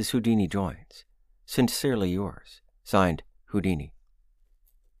Mrs. Houdini joins. Sincerely yours, signed Houdini.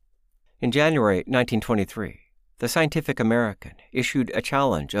 In January 1923, the Scientific American issued a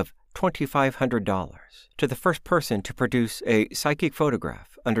challenge of $2,500 to the first person to produce a psychic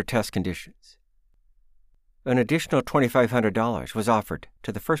photograph under test conditions. An additional $2,500 was offered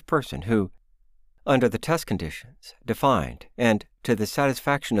to the first person who, under the test conditions defined and to the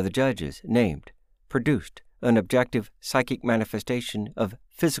satisfaction of the judges named, produced an objective psychic manifestation of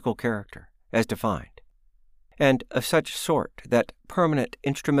physical character as defined, and of such sort that permanent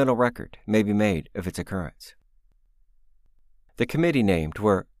instrumental record may be made of its occurrence. The committee named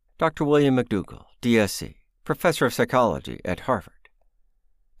were Dr. William McDougall, D.Sc., Professor of Psychology at Harvard;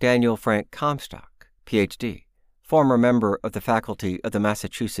 Daniel Frank Comstock, Ph.D., former member of the faculty of the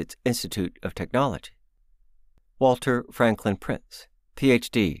Massachusetts Institute of Technology; Walter Franklin Prince,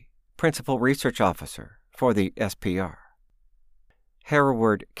 Ph.D., Principal Research Officer for the SPR;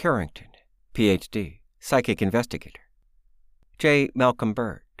 Hereward Carrington, Ph.D., Psychic Investigator; J. Malcolm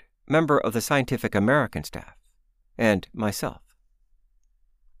Bird, member of the Scientific American staff; and myself.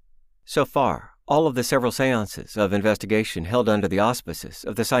 So far, all of the several seances of investigation held under the auspices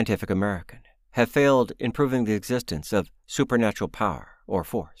of the Scientific American have failed in proving the existence of supernatural power or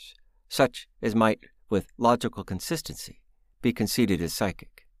force, such as might, with logical consistency, be conceded as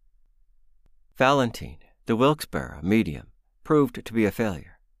psychic. Valentine, the Wilkes-Barre medium, proved to be a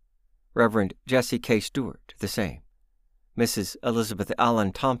failure. Reverend Jesse K. Stewart, the same. Mrs. Elizabeth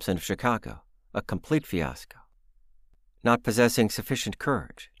Allen Thompson of Chicago, a complete fiasco, not possessing sufficient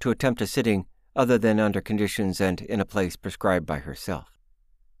courage to attempt a sitting other than under conditions and in a place prescribed by herself.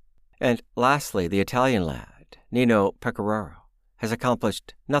 And lastly, the Italian lad, Nino Pecoraro, has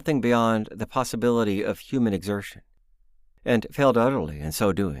accomplished nothing beyond the possibility of human exertion, and failed utterly in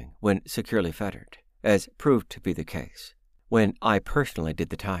so doing when securely fettered, as proved to be the case, when I personally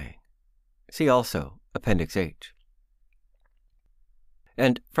did the tying. See also Appendix H.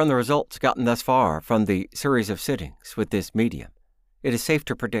 And from the results gotten thus far from the series of sittings with this medium, it is safe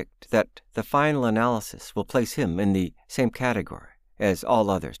to predict that the final analysis will place him in the same category as all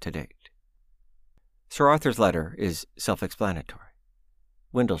others to date. Sir Arthur's letter is self-explanatory.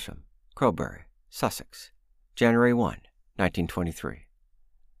 Windlesham, Crowbury, Sussex, January 1, 1923.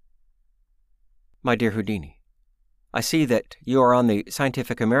 My dear Houdini, I see that you are on the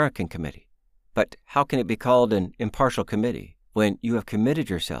Scientific American Committee, but how can it be called an impartial committee when you have committed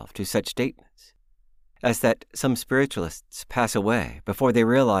yourself to such statements as that some spiritualists pass away before they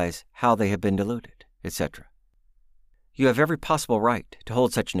realize how they have been deluded, etc.? You have every possible right to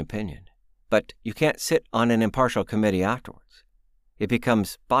hold such an opinion, but you can't sit on an impartial committee afterwards. It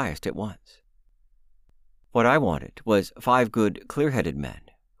becomes biased at once. What I wanted was 5 good, clear-headed men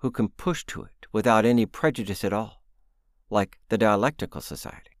who can push to it without any prejudice at all, like the Dialectical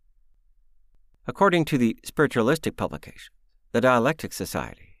Society. According to the spiritualistic publications, the Dialectic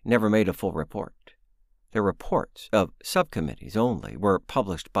Society never made a full report. Their reports of subcommittees only were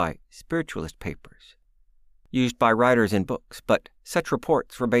published by spiritualist papers, used by writers in books, but such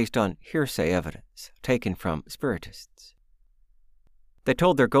reports were based on hearsay evidence taken from spiritists. They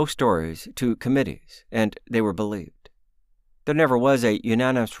told their ghost stories to committees, and they were believed. There never was a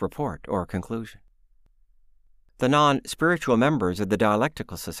unanimous report or conclusion. The non-spiritual members of the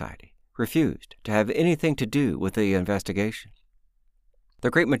Dialectical Society refused to have anything to do with the investigation. The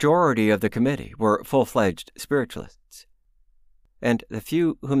great majority of the committee were full-fledged spiritualists, and the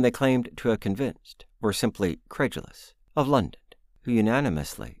few whom they claimed to have convinced were simply credulous of London, who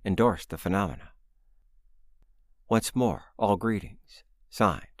unanimously endorsed the phenomena. Once more, all greetings.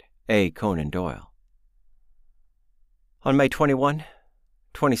 Signed, A. Conan Doyle. On May 21,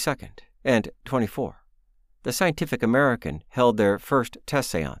 22nd, and 24, the Scientific American held their first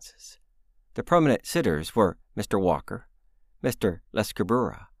test seances. The prominent sitters were Mr. Walker, Mr.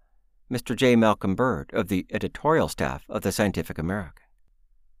 Lescarbura, Mr. J. Malcolm Bird of the editorial staff of the Scientific American,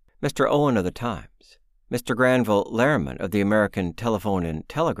 Mr. Owen of the Times, Mr. Granville Lehrman of the American Telephone and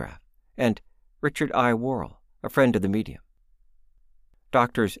Telegraph, and Richard I. Worrell, a friend of the medium.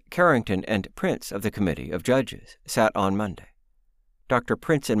 Doctors Carrington and Prince of the Committee of Judges sat on Monday, Dr.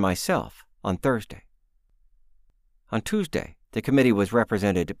 Prince and myself on Thursday. On Tuesday, the committee was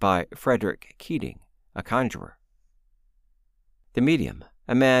represented by Frederick Keating, a conjurer. The medium,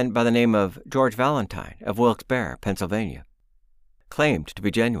 a man by the name of George Valentine of Wilkes-Barre, Pennsylvania, claimed to be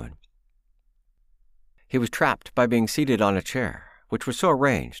genuine. He was trapped by being seated on a chair, which was so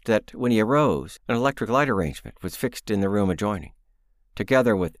arranged that when he arose, an electric light arrangement was fixed in the room adjoining,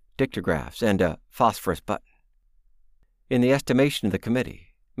 together with dictographs and a phosphorus button. In the estimation of the committee,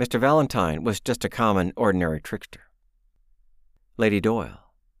 Mr. Valentine was just a common, ordinary trickster. Lady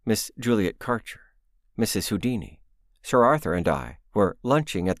Doyle, Miss Juliet Karcher, Mrs. Houdini, Sir Arthur and I were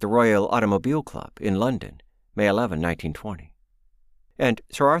lunching at the Royal Automobile Club in London, May 11, 1920. And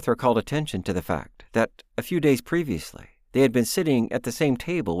Sir Arthur called attention to the fact that a few days previously they had been sitting at the same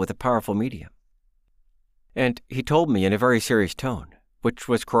table with a powerful medium. And he told me in a very serious tone, which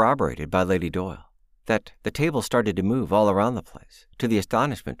was corroborated by Lady Doyle, that the table started to move all around the place, to the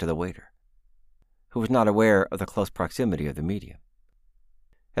astonishment of the waiter, who was not aware of the close proximity of the medium.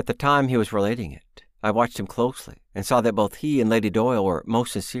 At the time he was relating it, I watched him closely and saw that both he and Lady Doyle were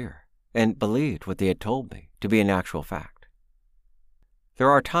most sincere and believed what they had told me to be an actual fact. There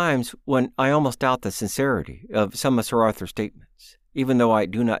are times when I almost doubt the sincerity of some of Sir Arthur's statements, even though I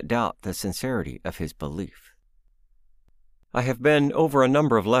do not doubt the sincerity of his belief. I have been over a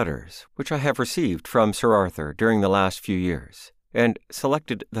number of letters which I have received from Sir Arthur during the last few years, and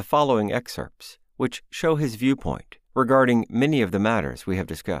selected the following excerpts which show his viewpoint regarding many of the matters we have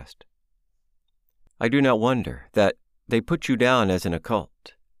discussed. I do not wonder that they put you down as an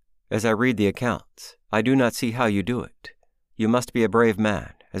occult. As I read the accounts, I do not see how you do it. You must be a brave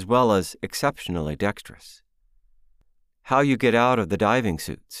man, as well as exceptionally dexterous. How you get out of the diving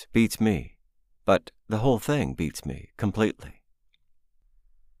suits beats me, but the whole thing beats me completely.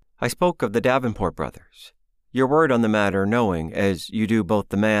 I spoke of the Davenport brothers. Your word on the matter, knowing, as you do, both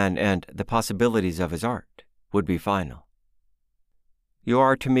the man and the possibilities of his art, would be final. You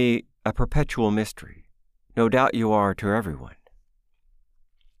are to me a perpetual mystery. No doubt you are to everyone.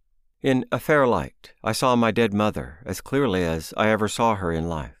 In a fair light, I saw my dead mother as clearly as I ever saw her in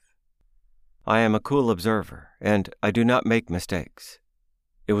life. I am a cool observer, and I do not make mistakes.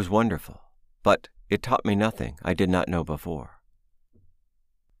 It was wonderful, but it taught me nothing I did not know before.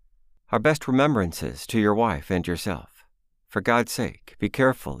 Our best remembrances to your wife and yourself. For God's sake, be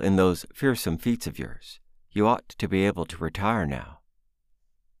careful in those fearsome feats of yours. You ought to be able to retire now.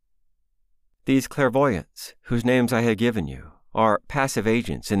 These clairvoyants, whose names I have given you, are passive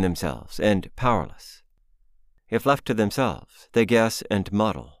agents in themselves and powerless. If left to themselves, they guess and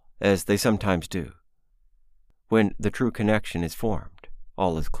muddle, as they sometimes do. When the true connection is formed,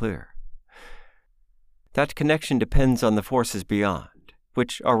 all is clear. That connection depends on the forces beyond,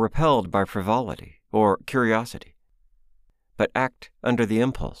 which are repelled by frivolity or curiosity, but act under the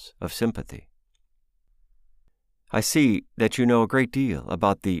impulse of sympathy. I see that you know a great deal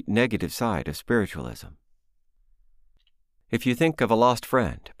about the negative side of spiritualism. If you think of a lost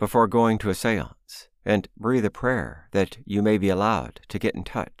friend before going to a séance and breathe a prayer that you may be allowed to get in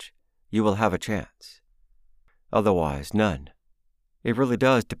touch, you will have a chance. Otherwise, none. It really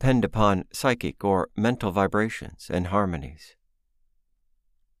does depend upon psychic or mental vibrations and harmonies.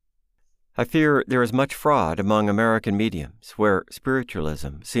 I fear there is much fraud among American mediums where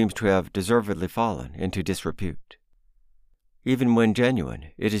spiritualism seems to have deservedly fallen into disrepute. Even when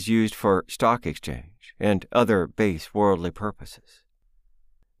genuine, it is used for stock exchange and other base worldly purposes.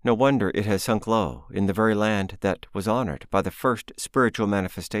 No wonder it has sunk low in the very land that was honored by the first spiritual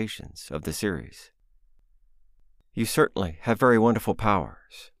manifestations of the series. You certainly have very wonderful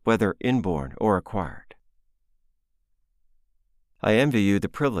powers, whether inborn or acquired. I envy you the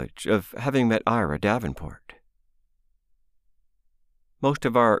privilege of having met Ira Davenport. Most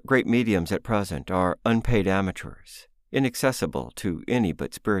of our great mediums at present are unpaid amateurs, inaccessible to any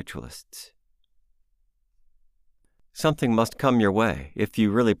but spiritualists. Something must come your way if you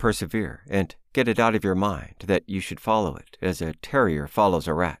really persevere and get it out of your mind that you should follow it as a terrier follows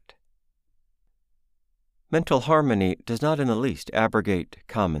a rat. Mental harmony does not in the least abrogate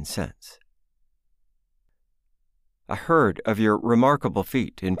common sense. I heard of your remarkable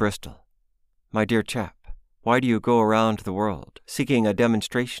feat in Bristol. My dear chap, why do you go around the world seeking a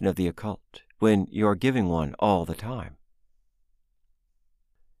demonstration of the occult when you are giving one all the time?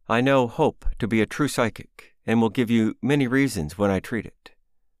 I know hope to be a true psychic and will give you many reasons when I treat it,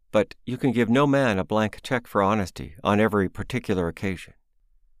 but you can give no man a blank check for honesty on every particular occasion.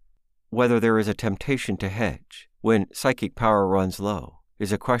 Whether there is a temptation to hedge when psychic power runs low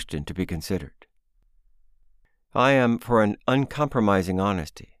is a question to be considered. I am for an uncompromising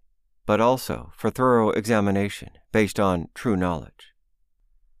honesty, but also for thorough examination based on true knowledge.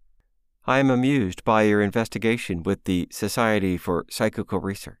 I am amused by your investigation with the Society for Psychical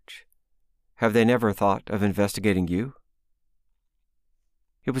Research. Have they never thought of investigating you?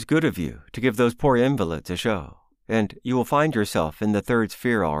 It was good of you to give those poor invalids a show, and you will find yourself in the third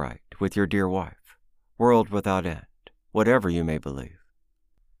sphere all right with your dear wife, world without end, whatever you may believe.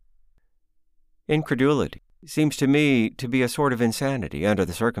 Incredulity seems to me to be a sort of insanity under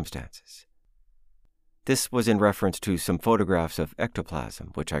the circumstances. This was in reference to some photographs of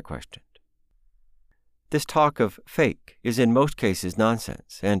ectoplasm which I questioned. This talk of fake is in most cases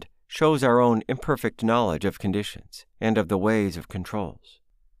nonsense and shows our own imperfect knowledge of conditions and of the ways of controls,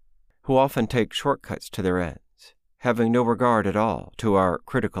 who often take shortcuts to their ends, having no regard at all to our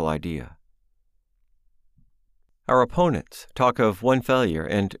critical idea. Our opponents talk of one failure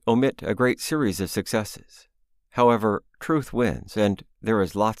and omit a great series of successes. However, truth wins, and there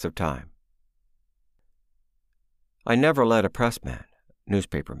is lots of time. I never let a pressman,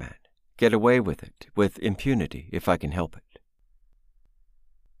 newspaperman, get away with it with impunity if I can help it.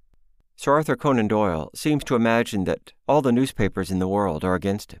 Sir Arthur Conan Doyle seems to imagine that all the newspapers in the world are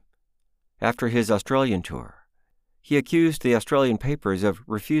against him. After his Australian tour, he accused the Australian papers of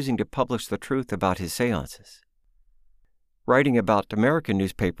refusing to publish the truth about his séances. Writing about American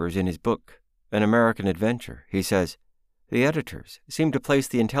newspapers in his book, An American Adventure, he says, "The editors seem to place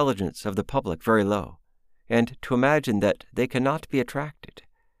the intelligence of the public very low, and to imagine that they cannot be attracted,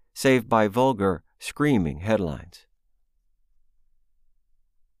 save by vulgar, screaming headlines."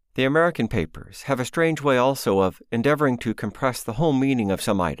 The American papers have a strange way also of endeavoring to compress the whole meaning of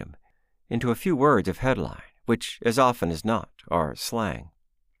some item into a few words of headline, which, as often as not, are slang.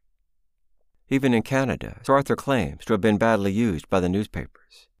 Even in Canada, Sir Arthur claims to have been badly used by the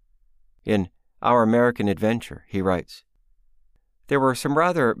newspapers. In Our American Adventure, he writes, "There were some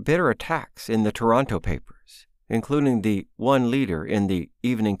rather bitter attacks in the Toronto papers, including the one leader in the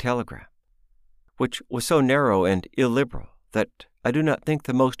Evening Telegram, which was so narrow and illiberal that I do not think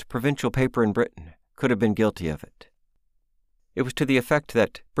the most provincial paper in Britain could have been guilty of it. It was to the effect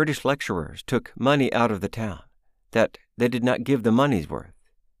that British lecturers took money out of the town, that they did not give the money's worth,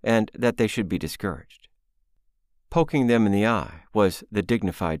 and that they should be discouraged. Poking them in the eye was the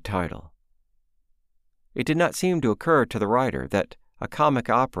dignified title. It did not seem to occur to the writer that a comic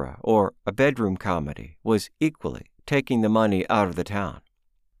opera or a bedroom comedy was equally taking the money out of the town,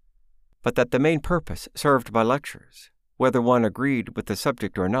 but that the main purpose served by lectures, whether one agreed with the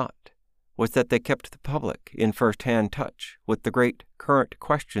subject or not, was that they kept the public in first-hand touch with the great current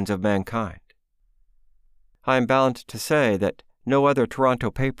questions of mankind. I am bound to say that no other Toronto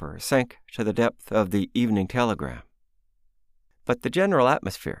paper sank to the depth of the Evening Telegram. But the general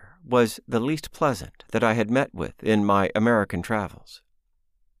atmosphere was the least pleasant that I had met with in my American travels.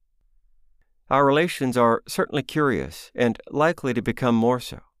 Our relations are certainly curious and likely to become more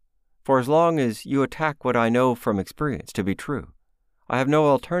so, for as long as you attack what I know from experience to be true, I have no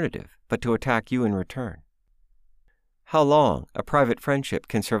alternative but to attack you in return. How long a private friendship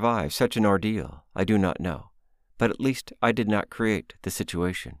can survive such an ordeal, I do not know, but at least I did not create the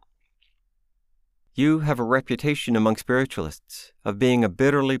situation. You have a reputation among spiritualists of being a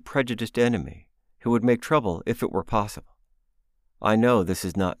bitterly prejudiced enemy who would make trouble if it were possible. I know this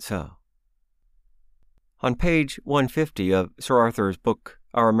is not so. On page 150 of Sir Arthur's book,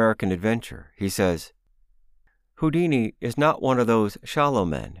 Our American Adventure, he says, Houdini is not one of those shallow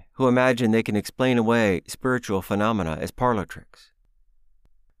men who imagine they can explain away spiritual phenomena as parlor tricks.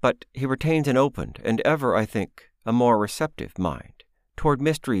 But he retains an open and ever, I think, a more receptive mind toward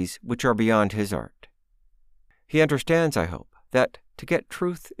mysteries which are beyond his art. He understands, I hope, that to get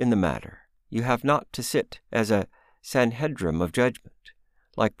truth in the matter, you have not to sit as a Sanhedrim of judgment,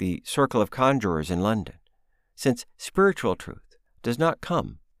 like the circle of conjurers in London, since spiritual truth does not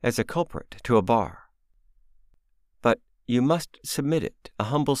come as a culprit to a bar. But you must submit it, a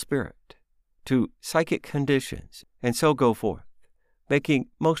humble spirit, to psychic conditions, and so go forth, making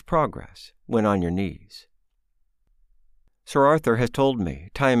most progress when on your knees. Sir Arthur has told me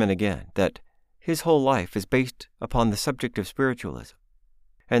time and again that his whole life is based upon the subject of spiritualism,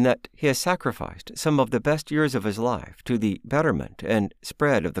 and that he has sacrificed some of the best years of his life to the betterment and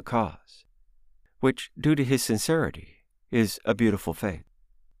spread of the cause, which, due to his sincerity, is a beautiful faith.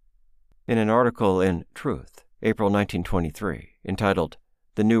 In an article in Truth, April 1923, entitled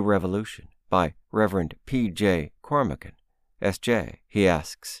The New Revolution by Reverend P.J. Cormican, S.J., he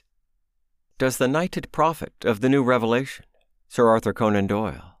asks, Does the knighted prophet of the new revelation, Sir Arthur Conan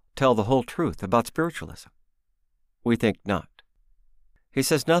Doyle, tell the whole truth about spiritualism? We think not. He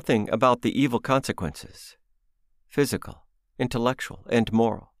says nothing about the evil consequences, physical, intellectual, and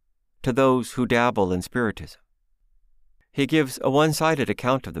moral, to those who dabble in spiritism. He gives a one-sided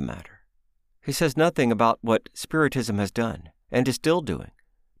account of the matter. He says nothing about what spiritism has done, and is still doing,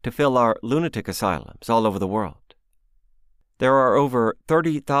 to fill our lunatic asylums all over the world. There are over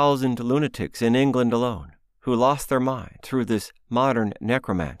 30,000 lunatics in England alone who lost their mind through this modern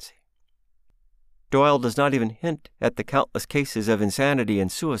necromancy. Doyle does not even hint at the countless cases of insanity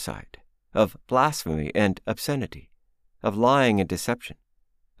and suicide, of blasphemy and obscenity, of lying and deception,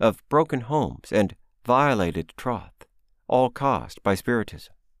 of broken homes and violated troth, all caused by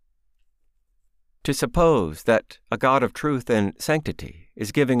spiritism. To suppose that a God of truth and sanctity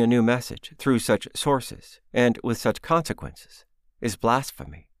is giving a new message through such sources and with such consequences is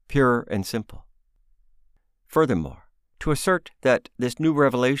blasphemy, pure and simple. Furthermore, to assert that this new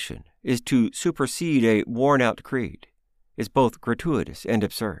revelation is to supersede a worn-out creed is both gratuitous and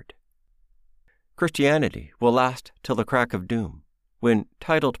absurd. Christianity will last till the crack of doom, when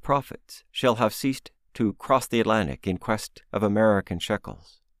titled prophets shall have ceased to cross the Atlantic in quest of American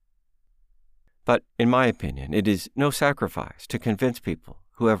shekels. But, in my opinion, it is no sacrifice to convince people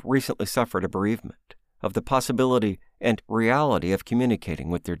who have recently suffered a bereavement of the possibility and reality of communicating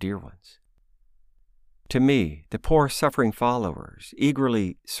with their dear ones. To me, the poor suffering followers,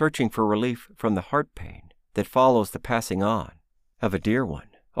 eagerly searching for relief from the heart pain that follows the passing on of a dear one,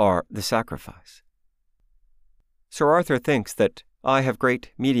 are the sacrifice. Sir Arthur thinks that I have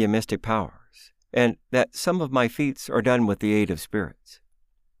great mediumistic powers, and that some of my feats are done with the aid of spirits.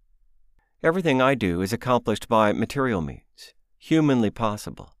 Everything I do is accomplished by material means, humanly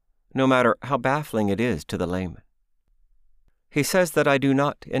possible, no matter how baffling it is to the layman. He says that I do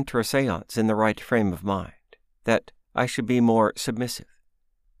not enter a séance in the right frame of mind, that I should be more submissive.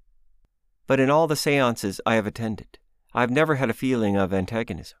 But in all the séances I have attended, I have never had a feeling of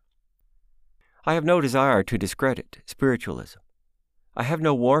antagonism. I have no desire to discredit spiritualism. I have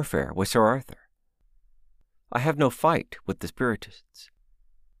no warfare with Sir Arthur. I have no fight with the spiritists.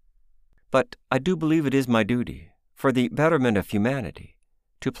 But I do believe it is my duty, for the betterment of humanity,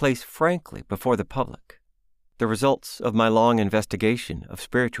 to place frankly before the public the results of my long investigation of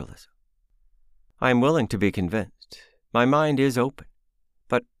spiritualism. I am willing to be convinced. My mind is open,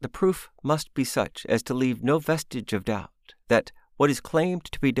 but the proof must be such as to leave no vestige of doubt that what is claimed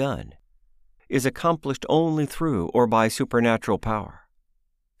to be done is accomplished only through or by supernatural power.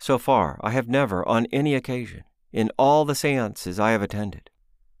 So far, I have never, on any occasion, in all the séances I have attended,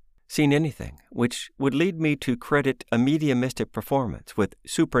 seen anything which would lead me to credit a mediumistic performance with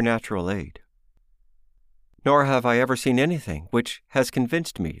supernatural aid. nor have I ever seen anything which has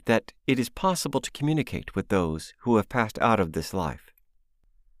convinced me that it is possible to communicate with those who have passed out of this life.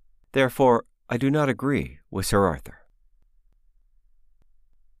 Therefore, I do not agree with Sir Arthur.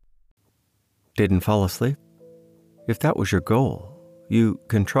 Didn't fall asleep? If that was your goal, you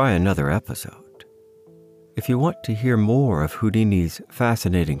can try another episode. If you want to hear more of Houdini's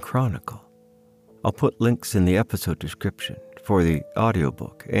fascinating chronicle, I'll put links in the episode description for the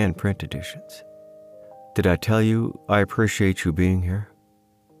audiobook and print editions. Did I tell you I appreciate you being here?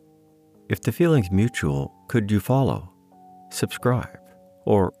 If the feeling's mutual, could you follow, subscribe,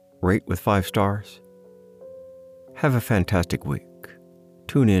 or rate with 5 stars? Have a fantastic week.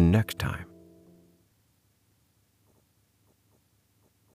 Tune in next time.